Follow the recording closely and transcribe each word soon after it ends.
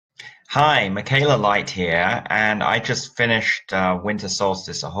Hi, Michaela Light here, and I just finished winter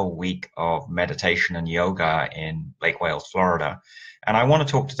solstice, a whole week of meditation and yoga in Lake Wales, Florida. And I want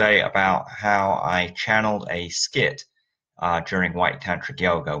to talk today about how I channeled a skit during White Tantric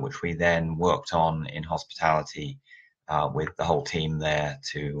Yoga, which we then worked on in hospitality with the whole team there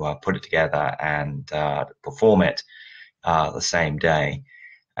to put it together and perform it the same day.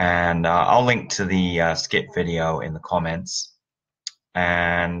 And I'll link to the skit video in the comments.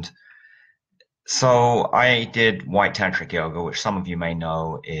 And so I did White Tantric Yoga, which some of you may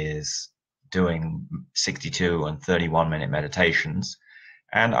know is doing 62 and 31-minute meditations.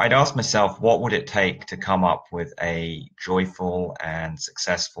 And I'd asked myself, what would it take to come up with a joyful and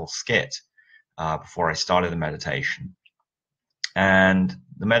successful skit before I started the meditation? And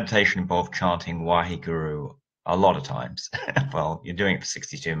the meditation involved chanting Waheguru a lot of times. Well, you're doing it for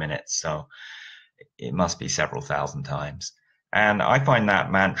 62 minutes, so it must be several thousand times. And I find that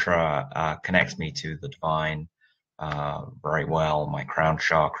mantra connects me to the divine very well, my crown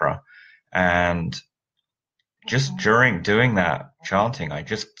chakra. And just during doing that chanting, I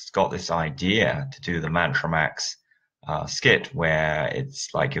just got this idea to do the Mantra Max skit, where it's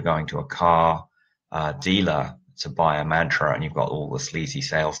like you're going to a car dealer to buy a mantra, and you've got all the sleazy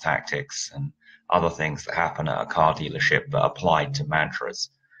sales tactics and other things that happen at a car dealership but applied to mantras.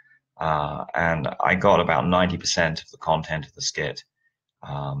 And I got about 90% of the content of the skit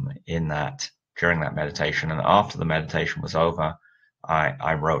in that during that meditation. And after the meditation was over,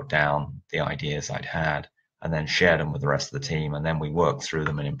 I wrote down the ideas I'd had and then shared them with the rest of the team. And then we worked through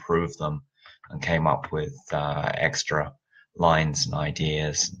them and improved them and came up with extra lines and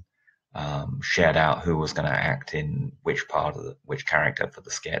ideas. Shared out who was going to act in which part of which character for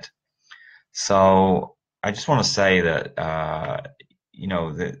the skit. So I just want to say that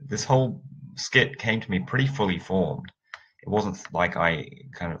this whole skit came to me pretty fully formed. It wasn't like I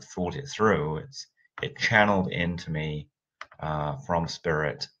kind of thought it through. It channeled into me from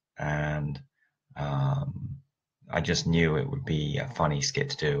spirit, and I just knew it would be a funny skit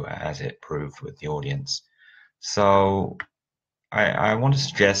to do, as it proved with the audience. So I want to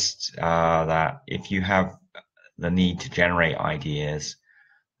suggest that if you have the need to generate ideas,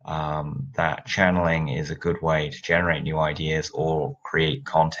 that channeling is a good way to generate new ideas or create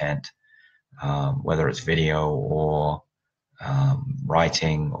content, whether it's video or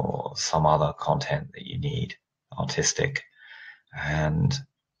writing or some other content that you need, artistic. And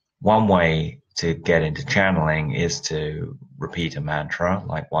one way to get into channeling is to repeat a mantra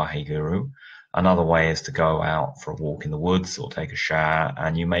like Waheguru. Another way is to go out for a walk in the woods or take a shower,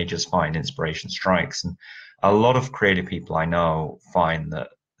 and you may just find inspiration strikes. And a lot of creative people I know find that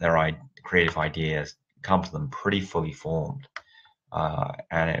their creative ideas come to them pretty fully formed.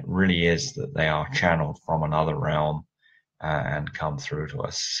 And it really is that they are channeled from another realm and come through to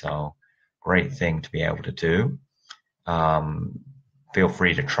us. So great thing to be able to do. Feel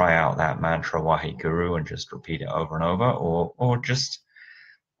free to try out that mantra Waheguru and just repeat it over and over, or just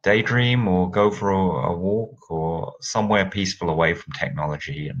daydream or go for a walk or somewhere peaceful away from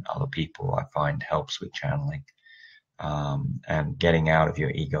technology and other people. I find helps with channeling. And getting out of your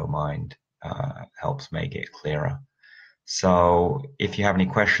ego mind helps make it clearer. So if you have any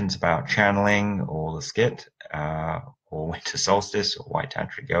questions about channeling or the skit or winter solstice or white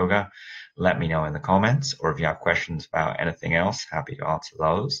tantric yoga, let me know in the comments. Or if you have questions about anything else, happy to answer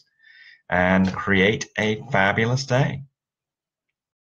those. And create a fabulous day.